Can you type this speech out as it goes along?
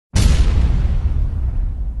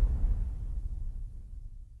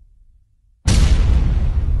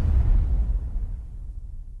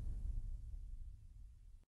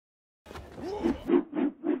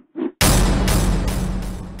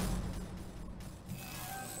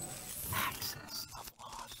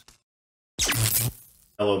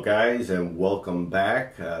Hello guys, and welcome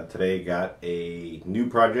back. Today got a new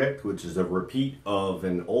project, which is a repeat of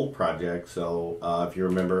an old project. So if you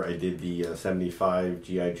remember, I did the 75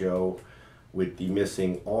 GI Joe with the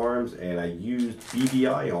missing arms, and I used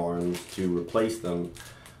BBI arms to replace them.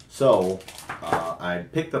 So I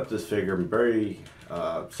picked up this figure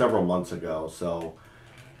several months ago. So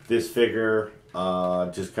this figure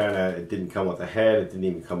just kind of, it didn't come with a head, it didn't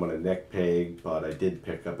even come with a neck peg, but I did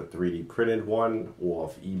pick up a 3D printed one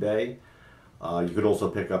off eBay. You could also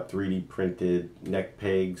pick up 3D printed neck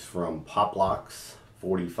pegs from Poplocks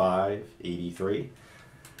 4583.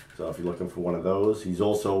 So if you're looking for one of those. He's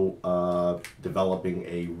also developing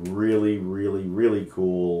a really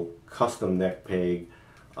cool custom neck peg.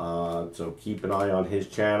 So keep an eye on his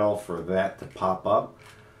channel for that to pop up.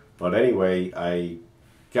 But anyway, I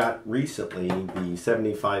got recently the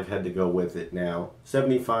 75 head to go with it. Now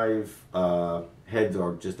 75 heads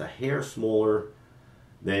are just a hair smaller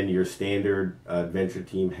than your standard Adventure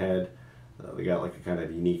Team head. They got like a kind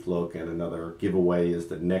of unique look, and another giveaway is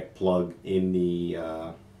the neck plug in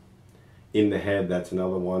the head. That's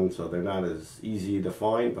another one, so they're not as easy to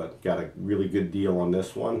find, but got a really good deal on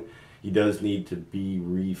this one. He does need to be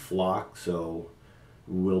reflocked, so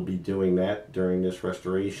we'll be doing that during this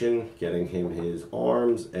restoration, getting him his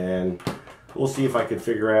arms, and we'll see if I can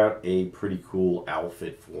figure out a pretty cool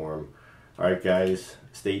outfit for him. Alright guys,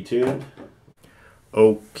 stay tuned.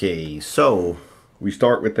 Okay, so we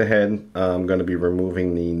start with the head. I'm going to be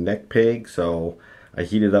removing the neck peg, so I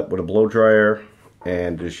heat it up with a blow dryer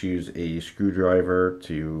and just use a screwdriver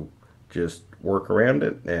to just work around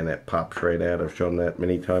it, and it pops right out. I've shown that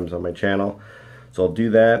many times on my channel. So I'll do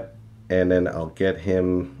that, and then I'll get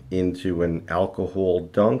him into an alcohol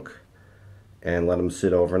dunk and let him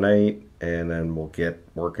sit overnight, and then we'll get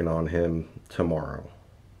working on him tomorrow.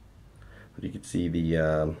 But you can see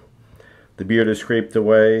the beard is scraped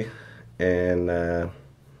away, and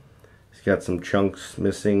he's got some chunks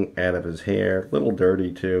missing out of his hair. A little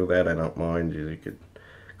dirty too, that I don't mind. You could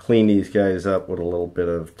clean these guys up with a little bit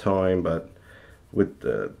of time, but with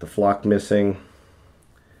the flock missing,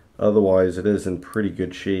 otherwise it is in pretty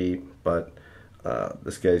good shape. But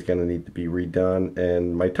this guy's gonna need to be redone,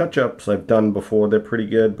 and my touch-ups I've done before, they're pretty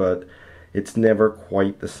good, but it's never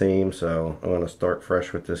quite the same. So I'm gonna start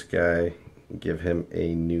fresh with this guy and give him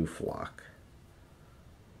a new flock.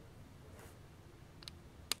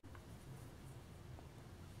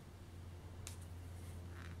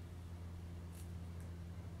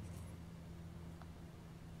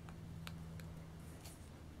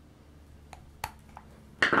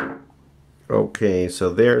 Okay, so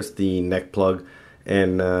there's the neck plug,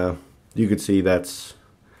 and you can see that's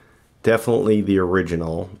definitely the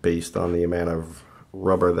original based on the amount of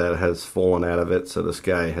rubber that has fallen out of it. So this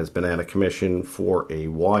guy has been out of commission for a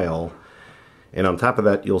while. And on top of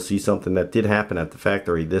that, you'll see something that did happen at the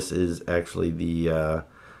factory. This is actually the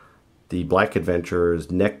Black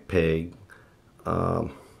Adventurer's neck peg.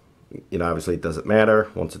 You know, obviously it doesn't matter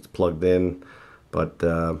once it's plugged in, but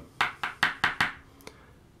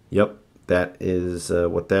yep. That is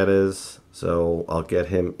what that is. So I'll get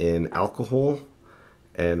him in alcohol,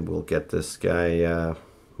 and we'll get this guy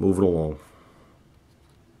moving along.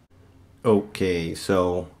 Okay,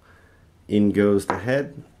 so in goes the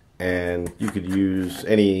head, and you could use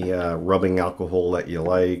any rubbing alcohol that you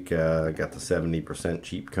like. I got the 70%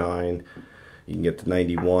 cheap kind. You can get the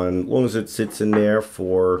 91, as long as it sits in there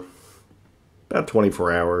for about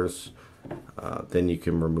 24 hours. Then you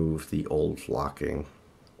can remove the old flocking.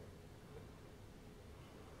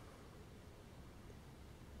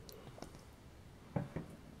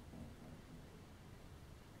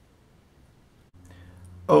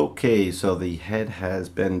 Okay, so the head has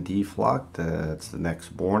been deflocked. It's the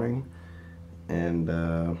next morning, and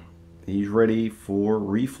he's ready for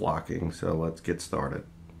reflocking, so let's get started.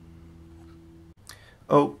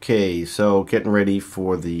 Okay, so getting ready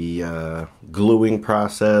for the gluing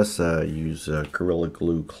process. Use Gorilla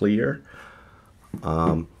Glue Clear.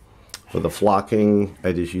 For the flocking,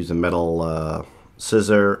 I just use a metal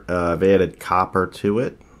scissor. I've added copper to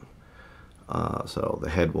it, so the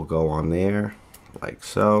head will go on there like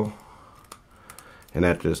so, and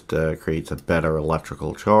that just creates a better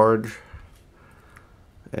electrical charge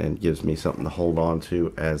and gives me something to hold on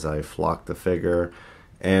to as I flock the figure.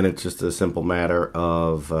 And it's just a simple matter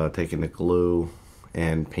of taking the glue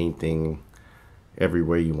and painting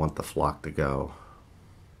everywhere you want the flock to go.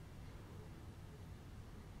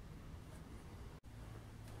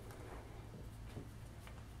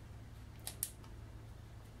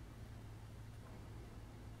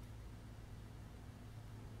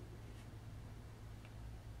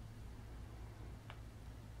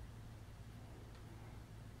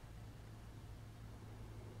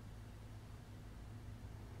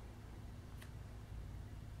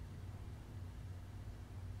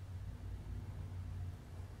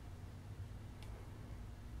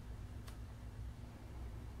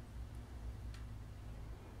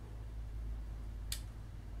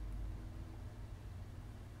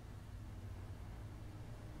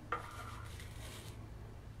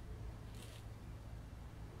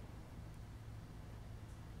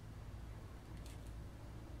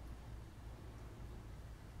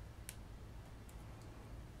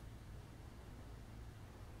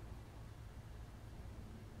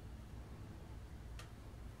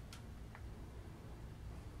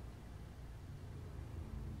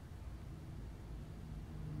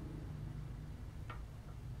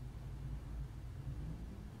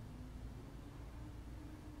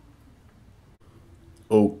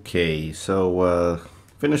 Okay, so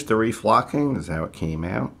finished the reflocking. This is how it came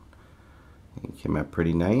out. It came out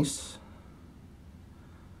pretty nice.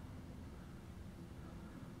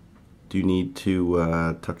 Do need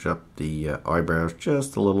to touch up the eyebrows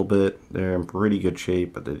just a little bit. They're in pretty good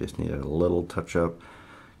shape, but they just need a little touch up.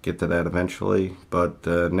 Get to that eventually. But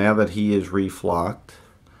now that he is reflocked,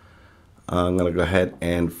 I'm going to go ahead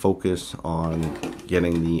and focus on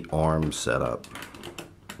getting the arm set up.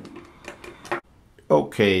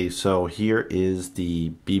 Okay, so here is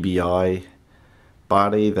the BBI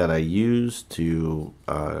body that I used to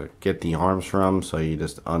get the arms from. So you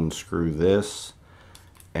just unscrew this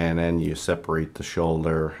and then you separate the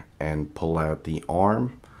shoulder and pull out the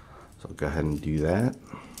arm. So go ahead and do that.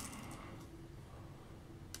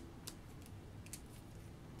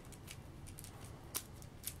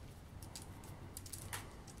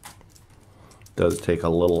 Does take a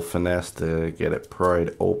little finesse to get it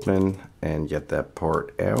pried open and get that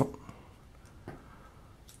part out.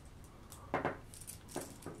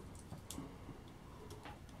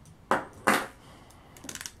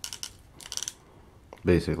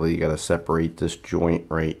 Basically, you got to separate this joint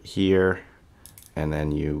right here and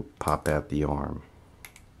then you pop out the arm.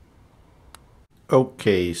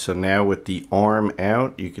 Okay, so now with the arm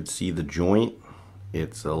out, you can see the joint.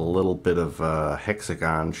 It's a little bit of a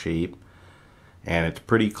hexagon shape, and it's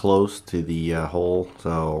pretty close to the hole.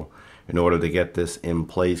 So in order to get this in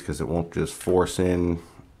place, because it won't just force in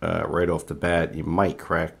right off the bat, you might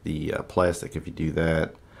crack the plastic if you do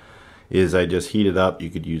that, is I just heat it up. You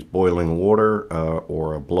could use boiling water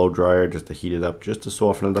or a blow dryer just to heat it up, just to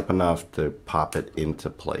soften it up enough to pop it into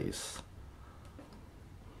place.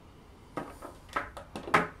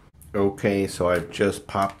 Okay, so I've just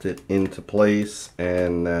popped it into place,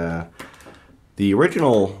 and the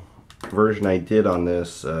original version I did on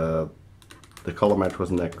this, the color match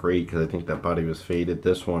wasn't that great because I think that body was faded.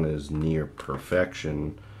 This one is near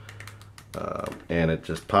perfection, and it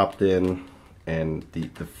just popped in, and the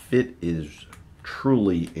fit is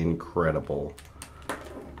truly incredible.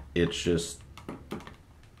 It's just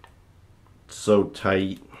so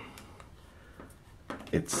tight.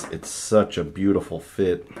 It's such a beautiful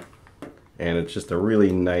fit, and it's just a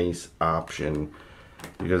really nice option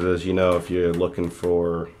because, as you know, if you're looking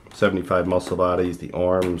for 75 muscle bodies, the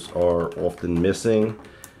arms are often missing,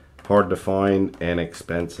 hard to find, and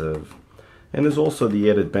expensive. And there's also the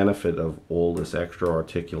added benefit of all this extra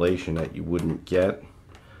articulation that you wouldn't get.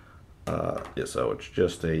 So it's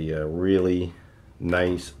just a really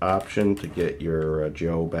nice option to get your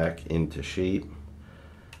Joe back into shape.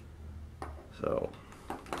 So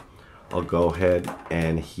I'll go ahead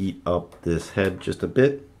and heat up this head just a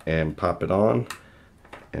bit and pop it on,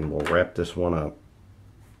 and we'll wrap this one up.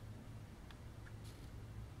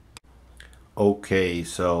 Okay,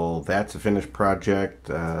 so that's a finished project,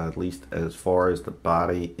 at least as far as the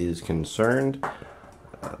body is concerned.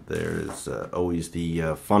 There's always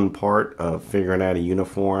the fun part of figuring out a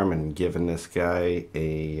uniform and giving this guy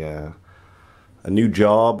a new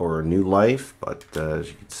job or a new life, but as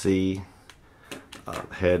you can see,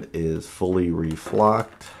 the head is fully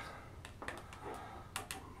reflocked.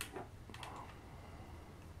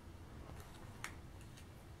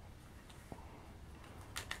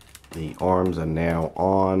 The arms are now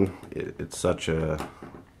on. It's such a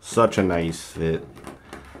nice fit.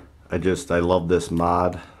 I love this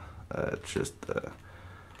mod. It just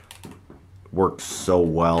works so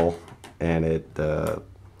well, and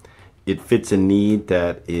it fits a need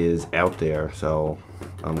that is out there. So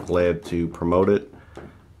I'm glad to promote it.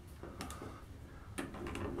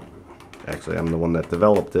 Actually, I'm the one that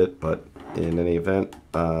developed it, but in any event,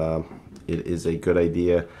 it is a good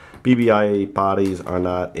idea. BBI bodies are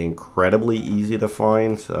not incredibly easy to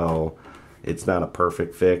find, so it's not a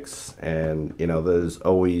perfect fix, and you know, there's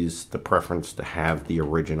always the preference to have the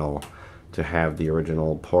original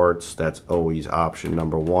parts. That's always option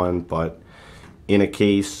number one, but in a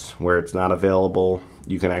case where it's not available,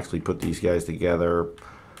 you can actually put these guys together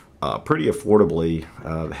pretty affordably.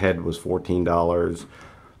 The head was $14.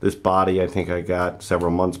 This body, I think I got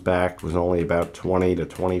several months back, was only about $20 to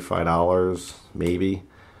 $25 maybe.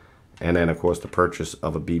 And then, of course, the purchase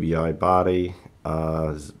of a BBI body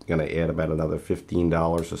is going to add about another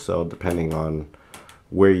 $15 or so, depending on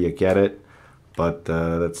where you get it. But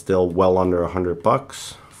that's still well under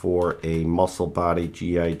 $100 for a Muscle Body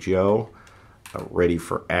GI Joe, ready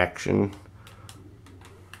for action.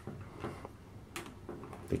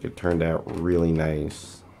 I think it turned out really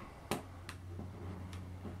nice.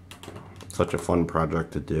 Such a fun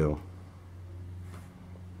project to do.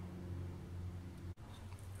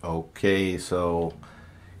 Okay, so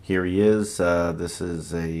here he is. This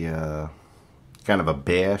is a kind of a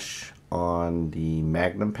bash on the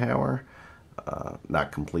Magnum Power.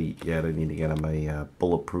 Not complete yet. I need to get him a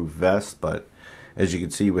bulletproof vest, but as you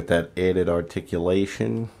can see with that added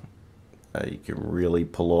articulation, you can really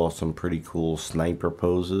pull off some pretty cool sniper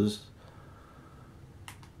poses.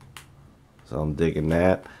 So I'm digging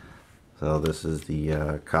that. So this is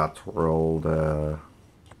the Cotswold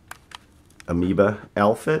Amoeba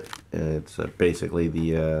outfit. It's basically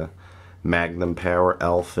the Magnum Power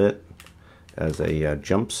outfit as a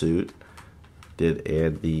jumpsuit. Did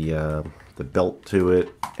add the belt to it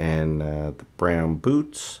and the brown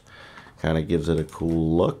boots. Kind of gives it a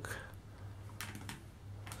cool look.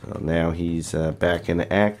 So now he's back in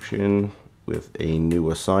action with a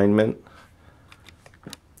new assignment.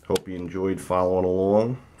 Hope you enjoyed following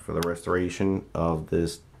along for the restoration of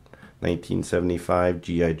this 1975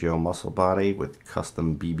 G.I. Joe muscle body with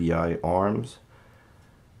custom BBI arms.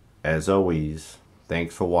 As always,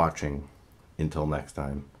 thanks for watching. Until next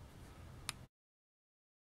time.